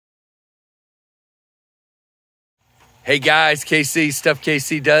Hey guys, KC, Stuff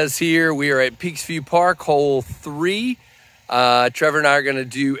KC Does here. We are at Peaksview Park, hole 3. Trevor and I are gonna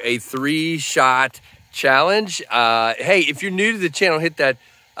do a 3-shot challenge. Hey, if you're new to the channel, hit that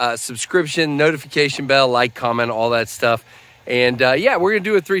subscription, notification bell, like, comment, all that stuff. And yeah, we're gonna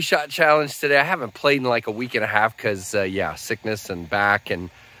do a 3-shot challenge today. I haven't played in like a week and a half because yeah, sickness and back and,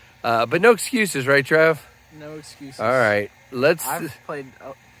 but no excuses, right, Trev? No excuses. All right, I've played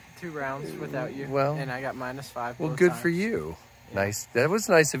 2 rounds without you, well, and I got -5. Well, good for you. Yeah. Nice. That was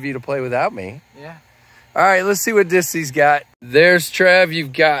nice of you to play without me. Yeah. All right, let's see what Disney's got. There's Trev.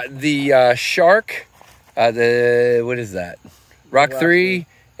 You've got the Shark. What is that? Rock 3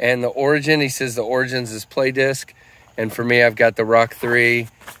 and the Origin. He says the Origins is play disc. And for me, I've got the Rock 3,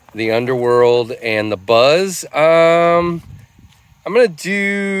 the Underworld, and the Buzz. I'm going to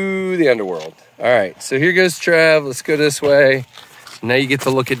do the Underworld. All right, so here goes Trev. Let's go this way. Now you get to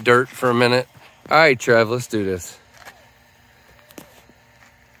look at dirt for a minute. All right, Trev, let's do this.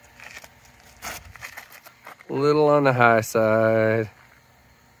 A little on the high side.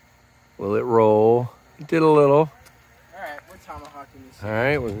 Will it roll? It did a little. All right, we're tomahawking this. All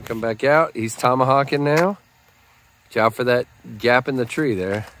right, we're gonna come back out. He's tomahawking now. Watch out for that gap in the tree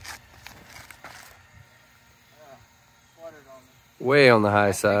there. Way on the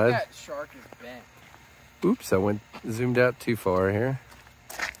high side. That shark is bent. Oops, I zoomed out too far here.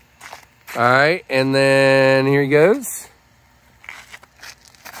 All right, and then here he goes.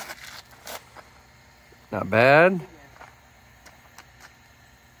 Not bad.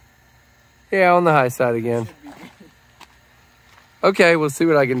 Yeah, on the high side again. Okay, we'll see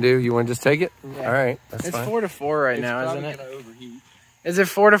what I can do. You want to just take it? Yeah. All right, that's fine. It's 4-4 right now, isn't it? It's probably gonna overheat. Is it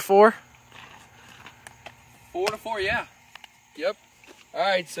 4-4? 4-4, yeah. Yep. All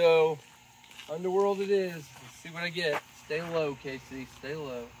right, so Underworld it is. Let's see what I get. Stay low, Casey. Stay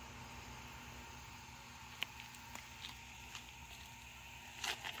low.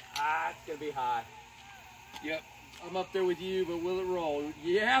 Ah, it's gonna be high. Yep. I'm up there with you, but will it roll?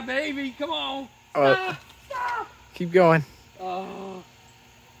 Yeah, baby. Come on. Stop. Stop. Keep going. Oh.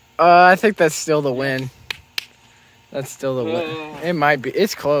 I think that's still the win. That's still the win. It might be.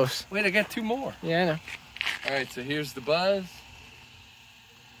 It's close. Wait, I got 2 more. Yeah, I know. All right, so here's the Buzz.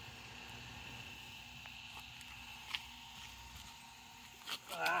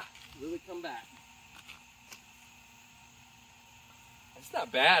 Will it come back? It's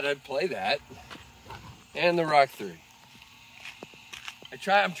not bad. I'd play that. And the Rock 3.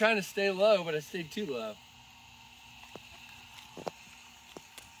 I'm trying to stay low, but I stayed too low.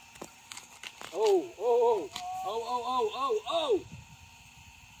 Oh.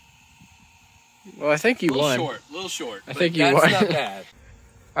 Well, I think you won. A little short. I think you won. That's not bad.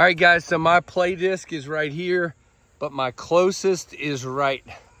 All right, guys, so my play disc is right here, but my closest is right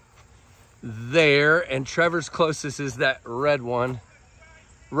there, and Trevor's closest is that red one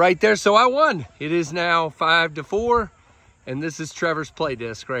right there. So I won. It is now 5-4, and this is Trevor's play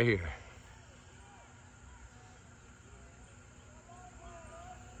disc right here.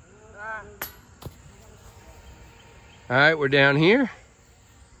 All right, we're down here.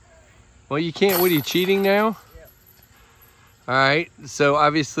 Well, you can't. What are you, cheating now? Yeah. All right, so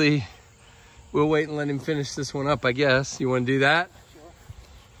obviously we'll wait and let him finish this one up, I guess. You want to do that? Sure.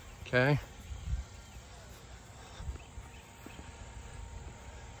 Okay.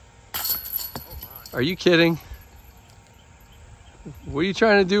 Are you kidding? What are you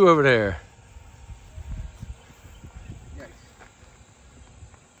trying to do over there? Yes.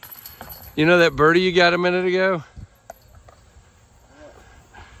 You know that birdie you got a minute ago?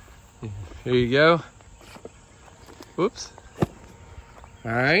 Here you go. Whoops.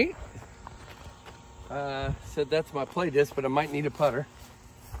 All right. Said that's my play disc, but I might need a putter.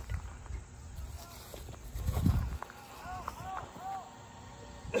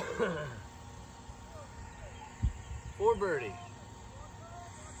 For birdie.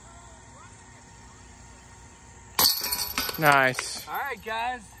 Nice. All right,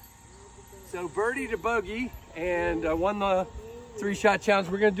 guys. So birdie to bogey, and I won the 3-shot challenge.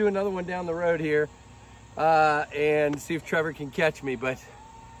 We're gonna do another one down the road here and see if Trevor can catch me. But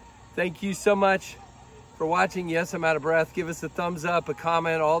thank you so much for watching. Yes, I'm out of breath. Give us a thumbs up, a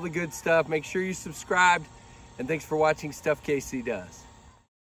comment, all the good stuff. Make sure you subscribed, and thanks for watching Stuff KC Does.